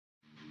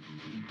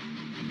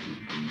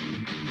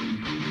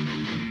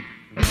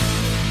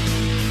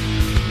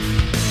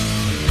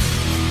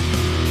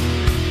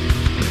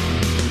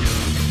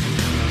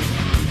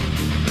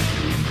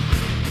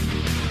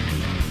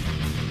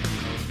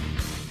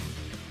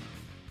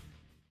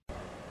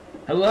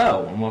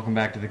Hello, and welcome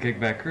back to the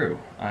Kickback crew.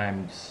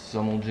 I'm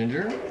Summel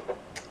Ginger,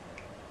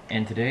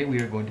 and today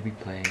we are going to be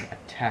playing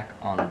Attack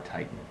on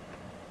Titan.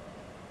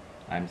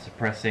 I'm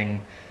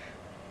suppressing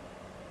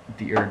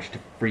the urge to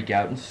freak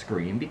out and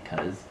scream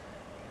because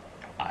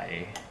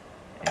I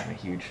am a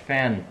huge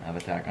fan of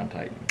Attack on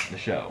Titan, the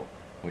show,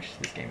 which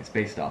this game is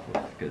based off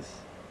of, because,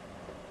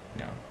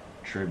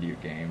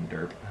 tribute game,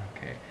 derp.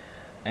 Okay.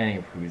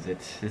 Anywho's,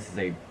 this is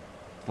a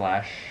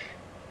Flash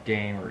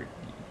game, or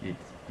it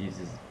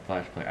uses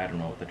Flash play. I don't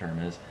know what the term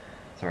is.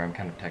 Sorry, I'm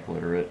kind of tech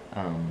literate.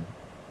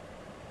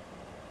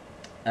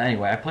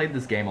 Anyway, I played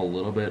this game a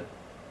little bit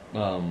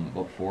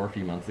before, a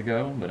few months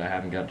ago, but I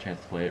haven't got a chance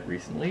to play it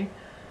recently.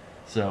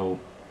 So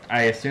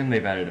I assume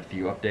they've added a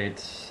few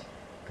updates,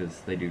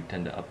 because they do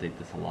tend to update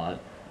this a lot.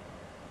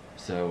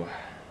 So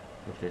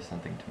if there's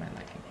something to my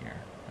liking here.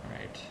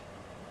 Alright.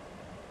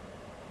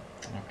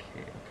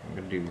 Okay, I'm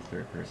going to do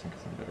third person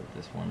because I'm better with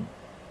this one.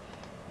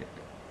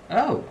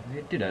 Oh,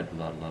 they did add a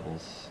lot of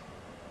levels.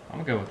 I'm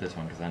going to go with this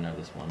one because I know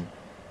this one.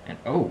 And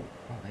oh,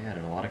 they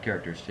added a lot of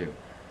characters too.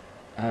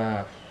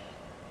 I'm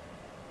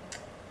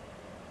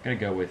going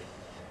to go with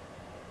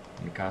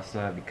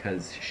Mikasa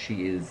because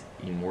she is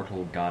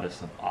Immortal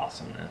Goddess of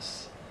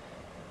Awesomeness.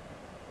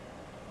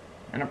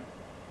 And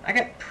I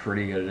got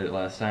pretty good at it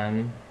last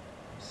time,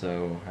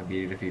 so I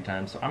beat it a few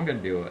times. So I'm going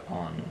to do it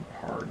on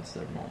hard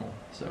instead of normal.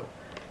 So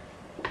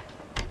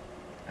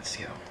let's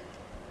go.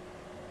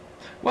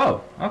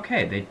 Whoa,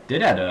 okay, they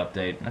did add an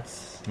update.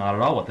 That's not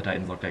at all what the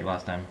Titans looked like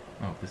last time.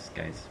 Oh, this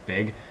guy's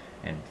big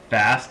and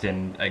fast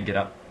and get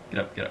up.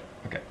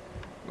 Okay.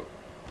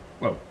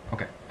 Whoa,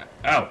 okay.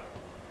 Oh!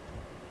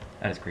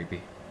 That is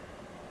creepy.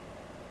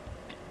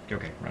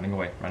 Okay, running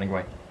away.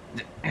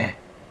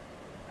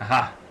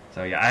 Aha!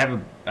 So yeah, I have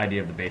an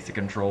idea of the basic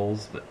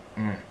controls, but...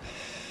 Oh.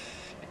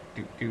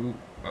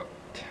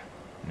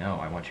 No,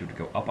 I want you to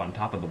go up on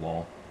top of the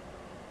wall.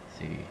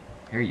 See,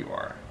 here you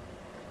are.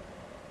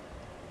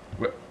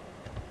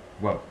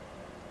 Whoa.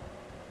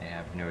 They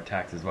have no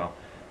attacks as well.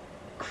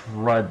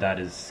 Crud, that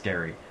is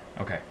scary.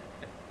 Okay.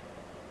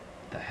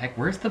 The heck?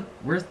 Where's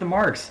the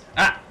marks?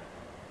 Ah!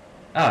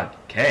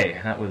 Okay,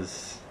 that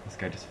was... This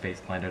guy just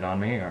face planted on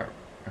me, or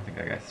I think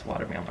that guy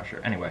swatted me, I'm not sure.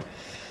 Anyway.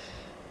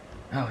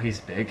 Oh, he's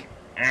big.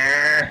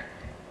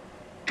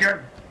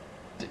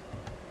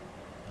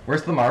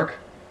 Where's the mark?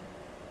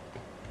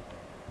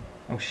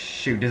 Oh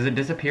shoot, does it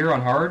disappear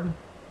on hard?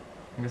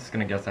 I'm just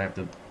gonna guess I have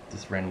to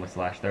just randomly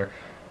slash there.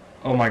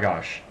 Oh my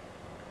gosh.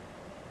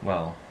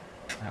 Well,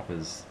 that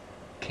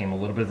came a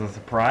little bit as a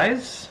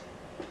surprise.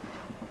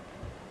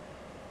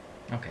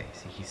 Okay,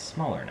 see, he's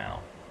smaller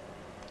now.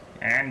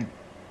 And...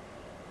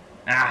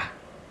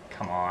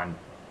 come on.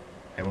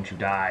 Why won't you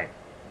die?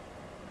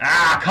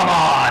 Come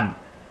on!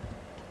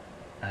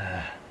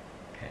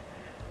 Okay,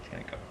 just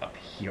gonna go up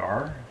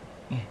here.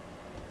 Flip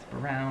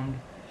around.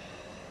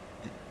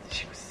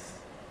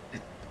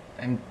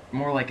 I'm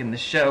more like in the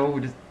show.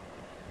 This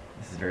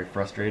is very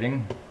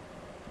frustrating.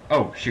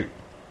 Oh, shoot.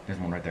 There's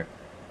one right there.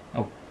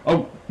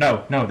 Oh,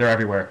 no, they're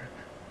everywhere.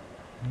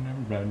 And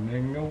I'm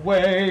running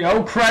away.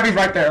 Oh, crap, he's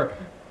right there.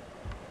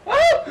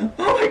 Oh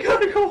my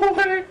god, go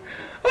away.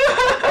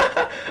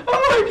 Oh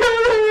my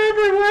god, they're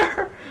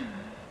everywhere.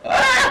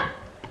 Oh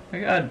my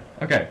god,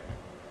 okay.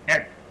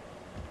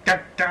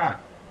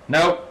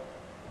 Nope.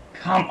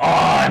 Come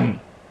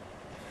on.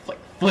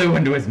 Flew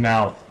into his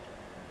mouth.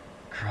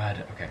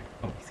 Crud, okay.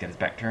 Oh, he's got his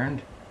back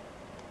turned.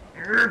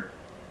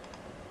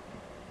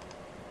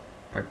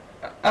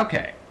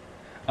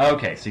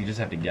 Okay, so you just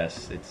have to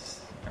guess.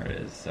 There it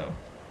is, so.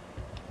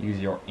 Use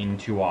your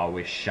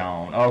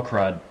intuition. Oh,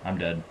 crud. I'm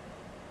dead.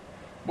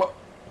 What?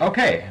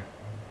 Okay.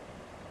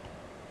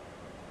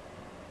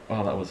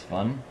 Well, that was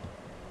fun.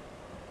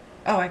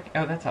 Oh,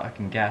 that's how I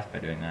can gasp by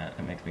doing that.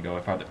 That makes me go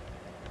farther.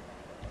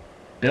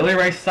 Billy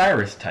Ray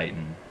Cyrus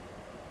Titan.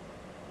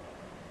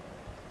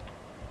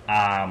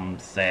 I'm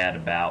sad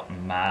about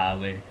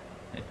Miley.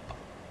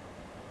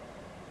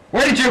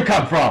 Where did you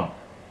come from?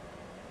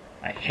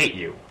 I hate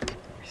you.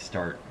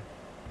 Restart.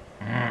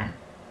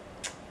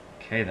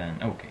 Okay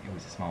then. Okay, it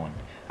was a small one.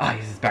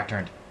 He's his back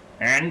turned.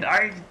 And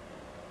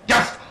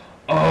yes!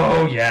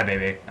 Oh yeah,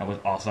 baby. That was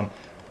awesome.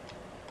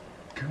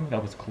 God,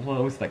 that was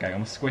close. That guy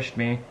almost squished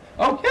me.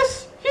 Oh,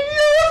 yes!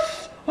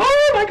 Yes!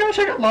 Oh my gosh,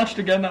 I got launched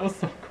again. That was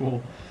so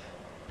cool.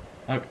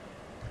 Okay.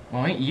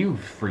 Well, ain't you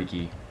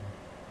freaky?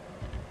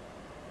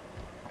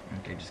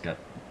 Okay, just got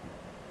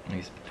at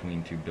least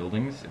between two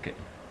buildings. Okay.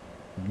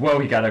 Whoa,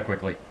 he got out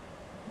quickly.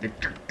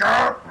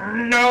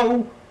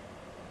 No!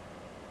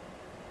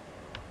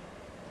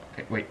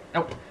 Okay, wait.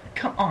 Oh,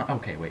 come on.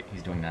 Okay, wait.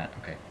 He's doing that.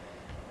 Okay.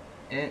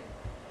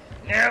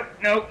 No.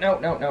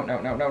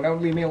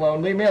 Leave me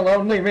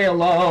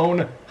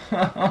alone.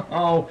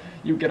 Oh,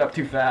 you get up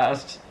too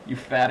fast. You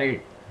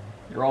fatty.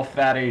 You're all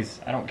fatties.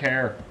 I don't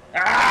care.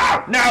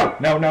 No.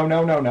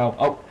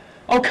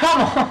 Oh,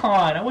 come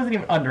on. I wasn't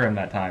even under him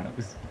that time. That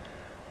was...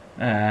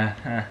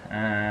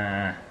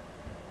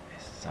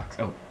 This sucks.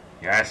 Oh,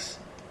 yes.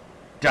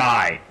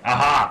 Die.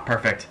 Aha,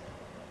 perfect.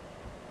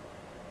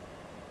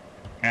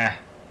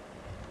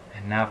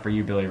 And now for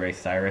you, Billy Ray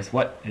Cyrus.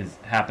 What has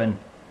happened?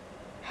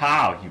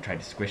 How? You tried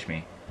to squish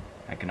me.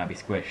 I cannot be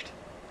squished.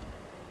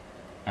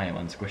 I am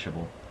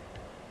unsquishable.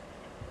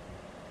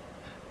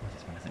 Oh,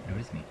 this one doesn't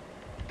notice me.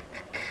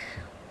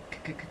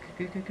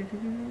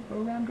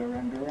 Go around, go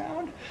around, go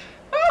around.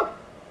 Oh!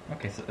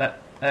 Okay, so that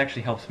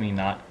actually helps me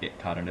not get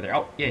caught under there.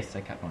 Oh, yes,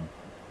 I caught one.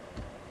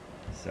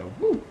 So,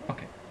 woo,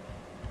 okay.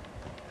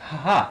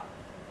 Haha!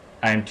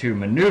 I am to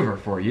maneuver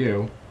for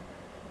you.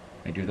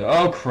 I do the,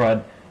 oh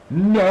crud.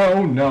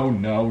 No, no,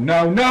 no,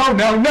 no, no,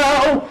 no,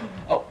 no!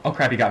 Oh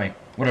crap, he got me.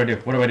 What do I do?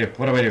 What do I do?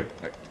 What do I do?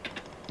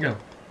 Go.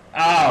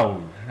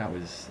 Ow!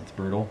 That's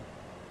brutal.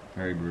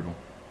 Very brutal.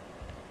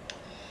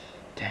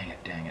 Dang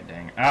it, dang it,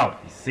 dang it. Ow!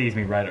 He sees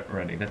me right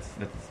already. That's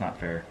not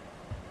fair.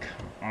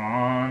 Come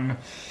on.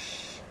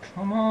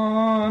 Come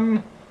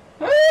on.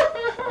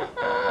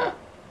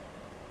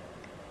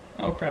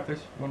 Oh crap,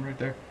 there's one right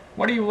there.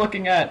 What are you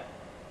looking at?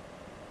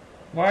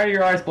 Why are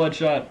your eyes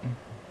bloodshot?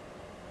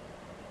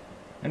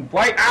 And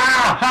white.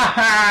 Ah! Ha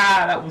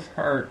ha! That was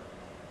hurt.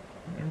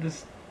 I'm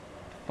just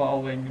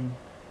falling and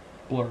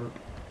blurb.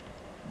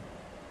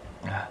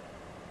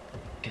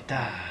 Get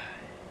that.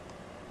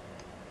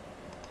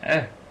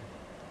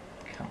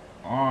 Come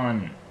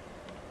on.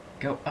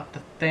 Go up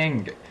the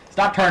thing.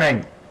 Stop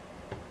turning.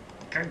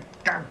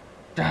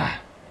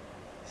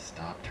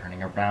 Stop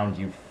turning around,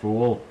 you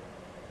fool.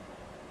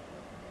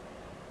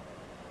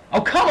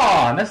 Oh, come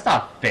on! That's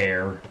not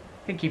fair.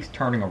 It keeps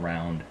turning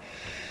around.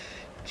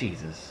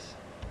 Jesus.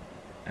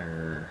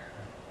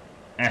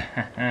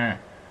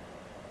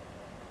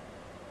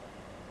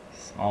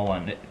 Small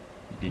one.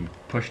 Being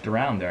pushed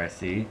around there, I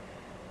see.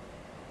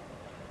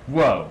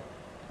 Whoa.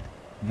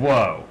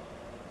 Whoa.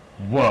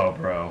 Whoa,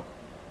 bro.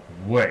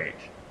 Wait.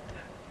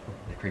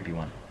 The creepy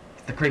one.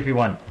 It's the creepy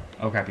one.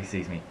 Oh crap, he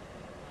sees me.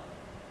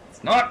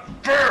 It's not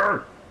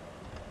fair!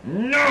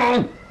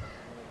 No!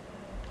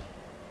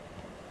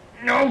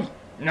 No!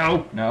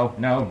 No, no,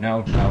 no,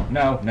 no, no,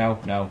 no, no,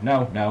 no,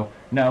 no, no,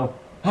 no.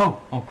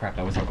 Oh crap,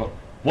 that was so cool.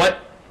 What?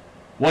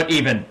 What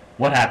even?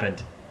 What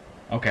happened?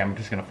 Okay, I'm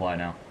just gonna fly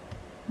now.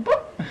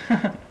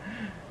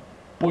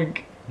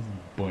 Boink. Just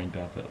boinked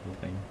off that little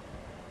thing.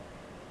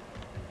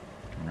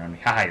 Come around me.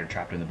 Haha, you're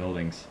trapped in the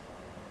buildings.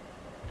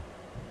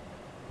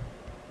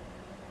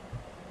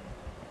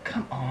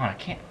 Come on, I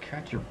can't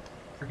catch your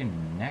freaking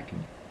neck.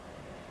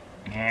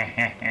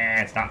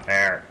 It's not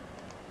fair.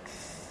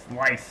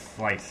 Slice,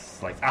 slice,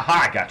 slice.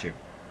 Aha, I got you.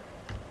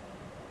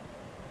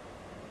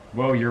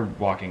 Whoa, you're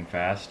walking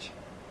fast.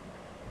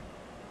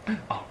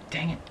 Oh,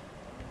 dang it.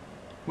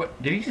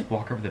 What? Did he just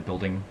walk over the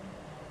building?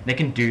 They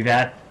can do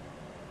that?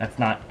 That's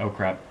not... Oh,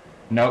 crap.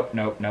 Nope,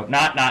 nope, nope.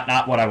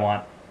 Not what I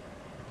want.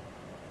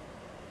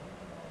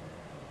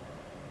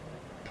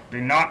 Do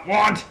not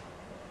want!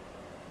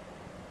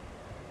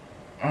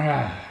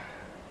 Come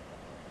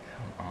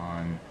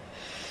on.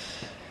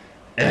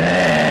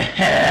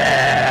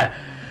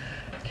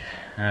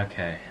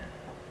 Okay.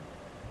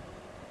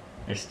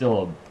 There's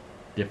still a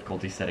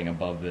difficulty setting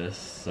above this,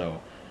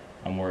 so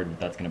I'm worried what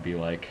that's gonna be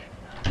like.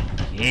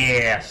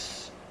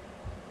 Yes!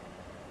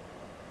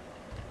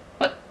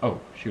 What? Oh,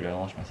 shoot, I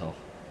launched myself.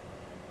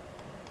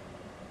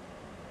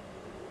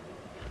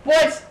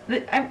 What?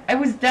 I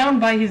was down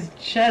by his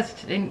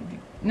chest and...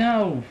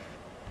 No.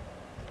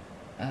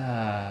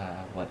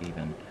 What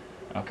even?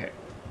 Okay.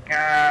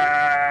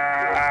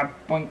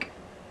 Boink.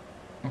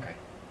 Okay.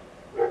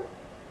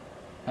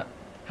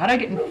 How'd I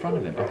get in front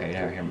of him? Okay,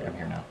 yeah, I'm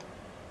here now.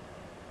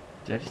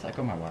 Did I just let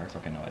go of my wires?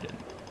 Okay, no, I didn't.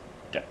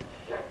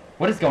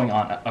 What is going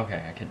on?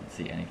 Okay, I couldn't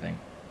see anything.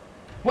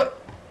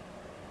 What?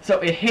 So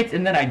it hits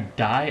and then I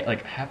die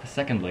like half a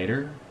second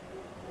later?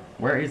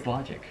 Where is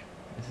logic?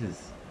 This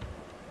is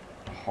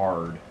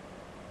hard.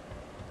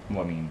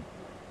 Well, I mean,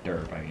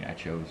 derp. I mean, I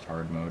chose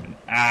hard mode and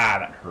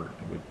that hurt.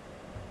 It would...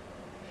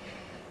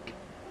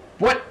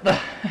 What the?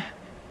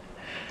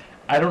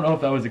 I don't know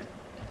if that was...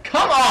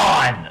 Come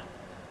on!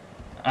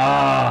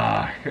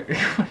 I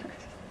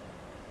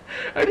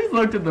just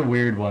looked at the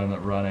weird one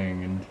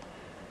running and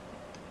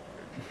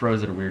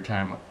froze at a weird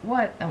time.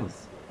 What? That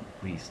was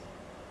at least...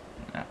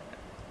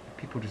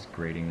 people just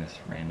grading this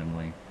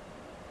randomly.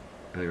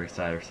 Billy Ray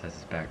Cyrus has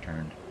his back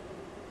turned.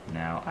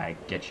 Now I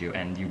get you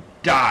and you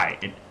die!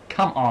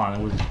 Come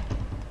on, it was...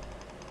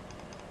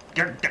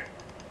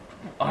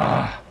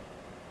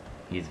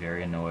 He's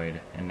very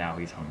annoyed and now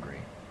he's hungry.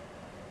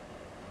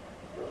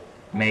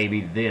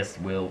 Maybe this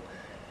will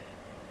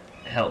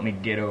help me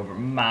get over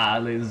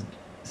Miley's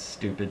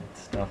stupid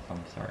stuff.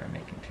 I'm sorry, I'm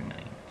making too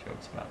many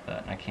jokes about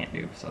that. I can't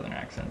do southern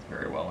accents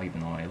very well,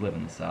 even though I live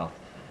in the South.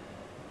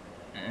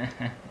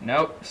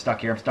 Nope,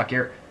 stuck here, I'm stuck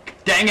here.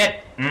 Dang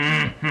it!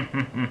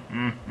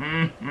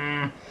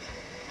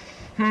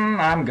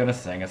 I'm gonna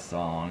sing a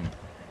song.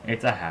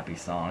 It's a happy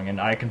song,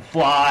 and I can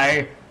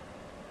fly!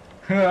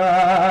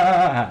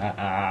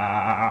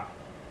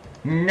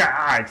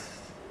 Nice!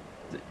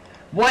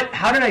 What?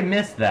 How did I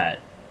miss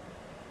that?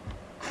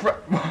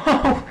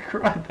 Oh,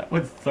 crud, that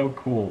was so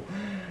cool.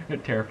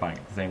 And terrifying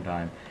at the same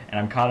time. And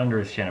I'm caught under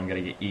his chin. I'm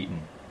gonna get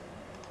eaten.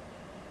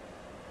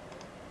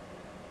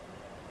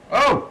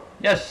 Oh!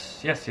 Yes,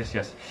 yes, yes,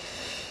 yes.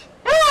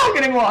 Ah,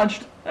 getting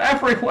launched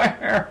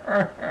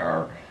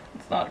everywhere.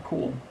 It's not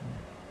cool.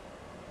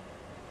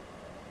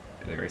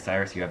 There,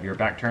 Cyrus, you have your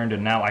back turned,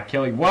 and now I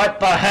kill you. What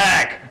the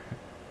heck?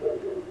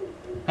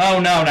 Oh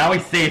no, now he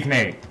sees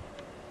me.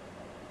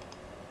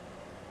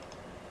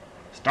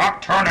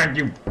 Stop turning,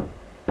 you.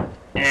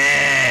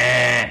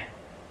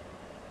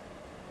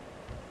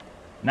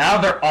 Now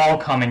they're all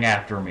coming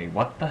after me.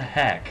 What the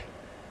heck?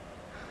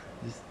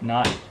 Just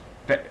not.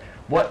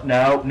 What?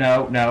 No,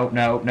 no, no,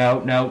 no, no,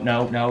 no,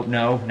 no, no,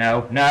 no,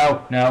 no,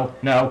 no, no,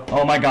 no.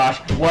 Oh my gosh.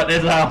 What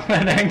is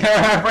happening?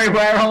 They're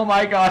everywhere. Oh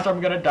my gosh, I'm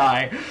gonna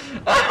die.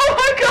 Oh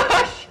my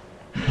gosh.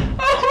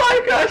 Oh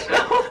my gosh,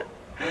 no.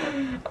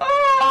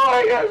 Oh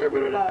my gosh, I'm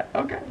gonna die.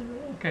 Okay.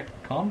 Okay.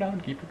 Calm down.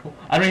 Keep it cool.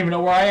 I don't even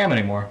know where I am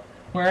anymore.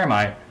 Where am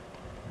I?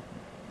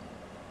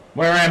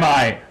 Where am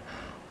I?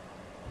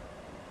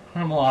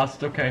 I'm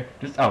lost. Okay.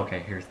 Just. Oh, okay.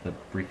 Here's the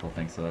refill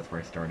thing, so that's where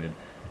I started.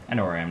 I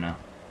know where I am now.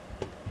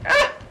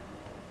 Ah!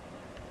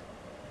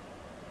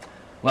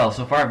 Well,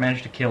 so far I've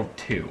managed to kill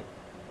 2.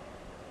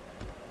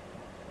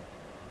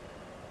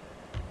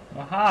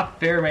 Aha,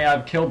 fear me,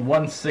 I've killed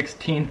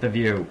 1/16 of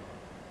you.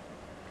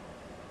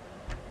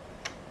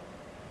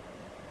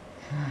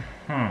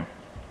 Aren't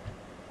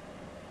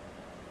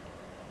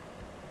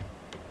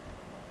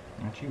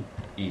you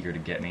eager to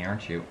get me,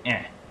 aren't you?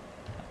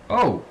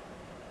 Oh!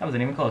 I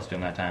wasn't even close to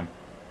him that time.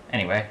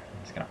 Anyway,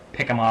 I'm just gonna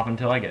pick him off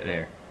until I get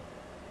there.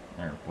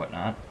 Or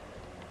whatnot.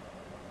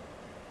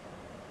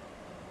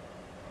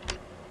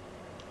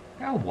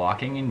 They're all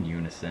walking in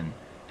unison.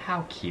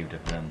 How cute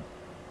of them.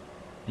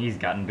 He's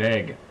gotten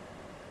big.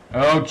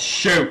 Oh,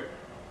 shoot!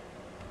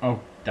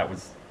 Oh, that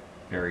was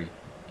very...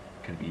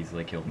 could have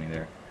easily killed me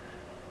there.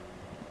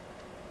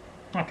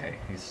 Okay,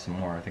 here's some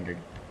more. I think I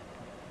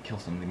kill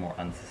some of the more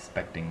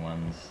unsuspecting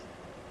ones.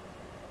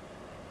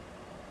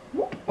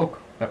 Whoop! Oh,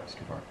 that was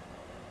too far.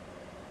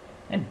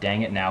 And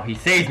dang it, now he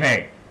sees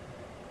me!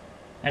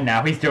 And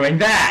now he's doing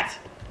that!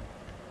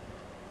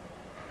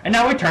 And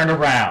now we turned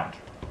around!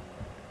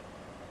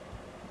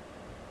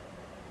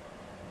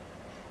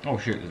 Oh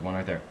shoot, there's one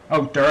right there.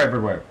 Oh, they're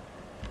everywhere.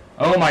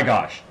 Oh my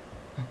gosh.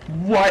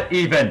 What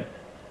even?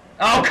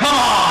 Oh, come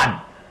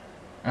on!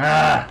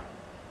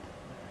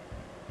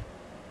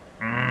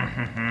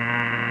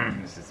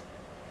 This is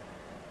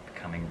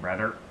becoming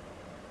rather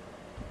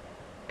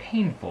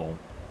painful.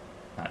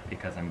 Not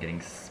because I'm getting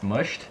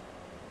smushed.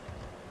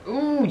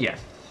 Ooh, yes.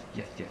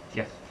 Yes, yes,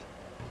 yes.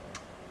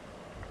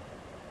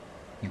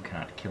 You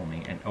cannot kill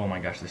me. And oh my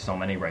gosh, there's so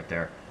many right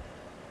there.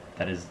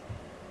 That is...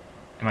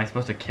 Am I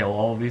supposed to kill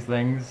all of these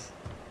things?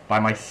 By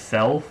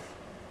myself?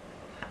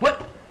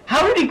 What?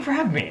 How did he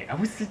grab me? I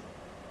was...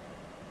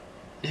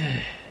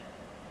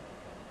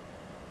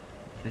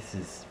 This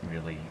is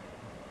really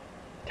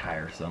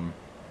tiresome.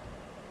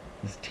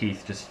 His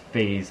teeth just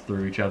phase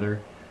through each other.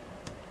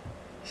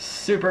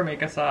 Super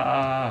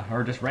Mikasa!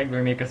 Or just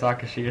regular Mikasa,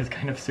 because she is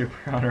kind of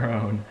super on her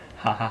own.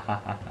 Ha ha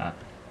ha ha ha.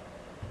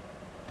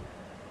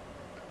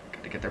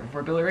 Gotta get there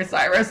before Billy Ray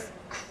Cyrus!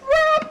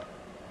 Crap!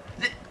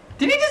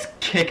 Did he just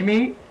kick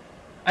me?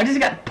 I just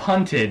got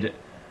punted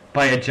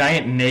by a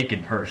giant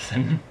naked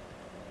person.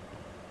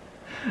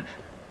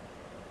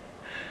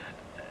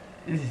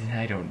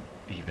 I don't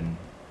even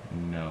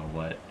know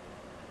what...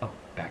 Oh,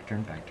 back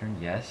turn,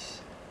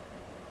 yes.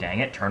 Dang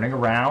it, turning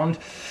around.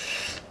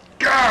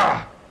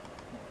 Gah!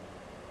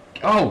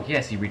 Oh,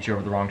 yes, you reach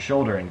over the wrong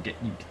shoulder and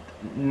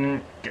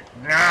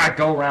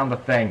go around the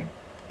thing.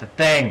 The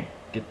thing!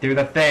 Get through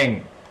the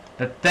thing!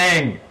 The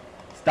thing!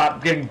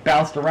 Stop getting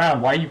bounced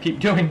around. Why do you keep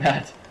doing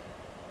that?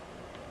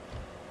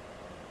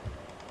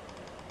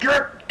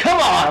 Come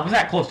on! I was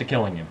that close to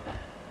killing him.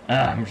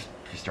 I'm just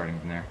starting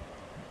from there.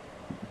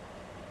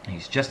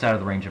 He's just out of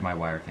the range of my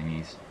wire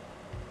thingies.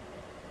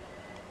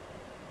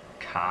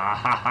 Ha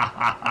ha ha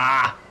ha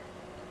ha!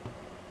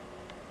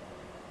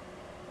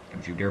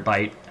 Don't you dare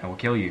bite. I will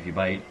kill you if you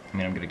bite. I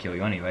mean, I'm gonna kill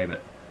you anyway,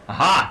 but...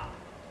 Aha!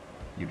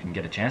 You didn't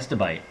get a chance to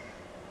bite.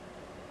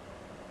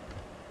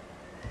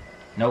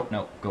 Nope,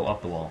 nope. Go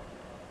up the wall.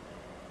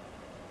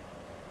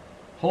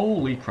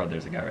 Holy crud,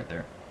 there's a guy right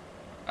there.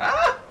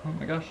 Ah! Oh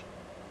my gosh.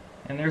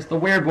 And there's the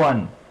weird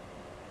one.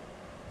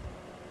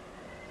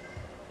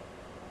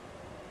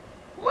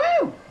 Woo!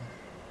 You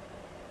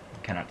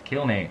cannot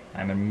kill me.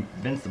 I'm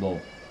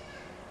invincible.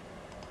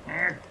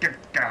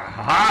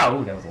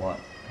 Oh, that was a lot.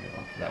 I got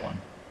off that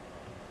one.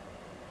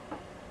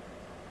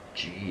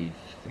 Jeez.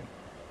 I think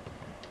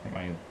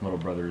my little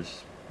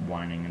brother's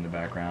whining in the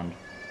background.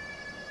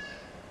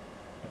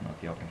 I don't know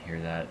if y'all can hear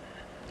that.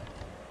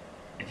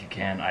 If you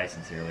can, I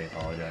sincerely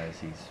apologize.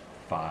 He's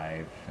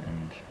 5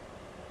 and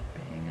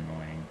being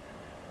annoying.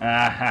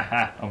 Ah ha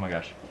ha! Oh my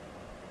gosh.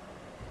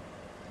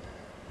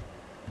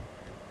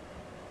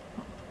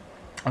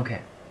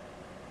 Okay.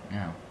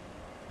 Now.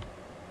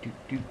 Okay.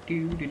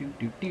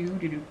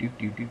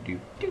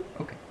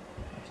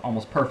 That was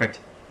almost perfect.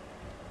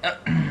 That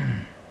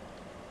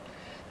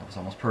was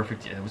almost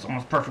perfect. Yeah, that was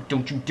almost perfect.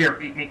 Don't you dare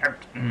eat me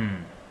out.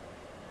 I'm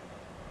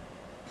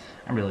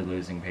really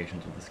losing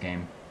patience with this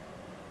game.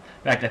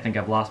 In fact, I think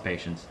I've lost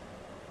patience.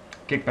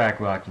 Kick back,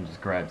 relax, and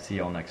subscribe. See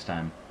y'all next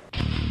time.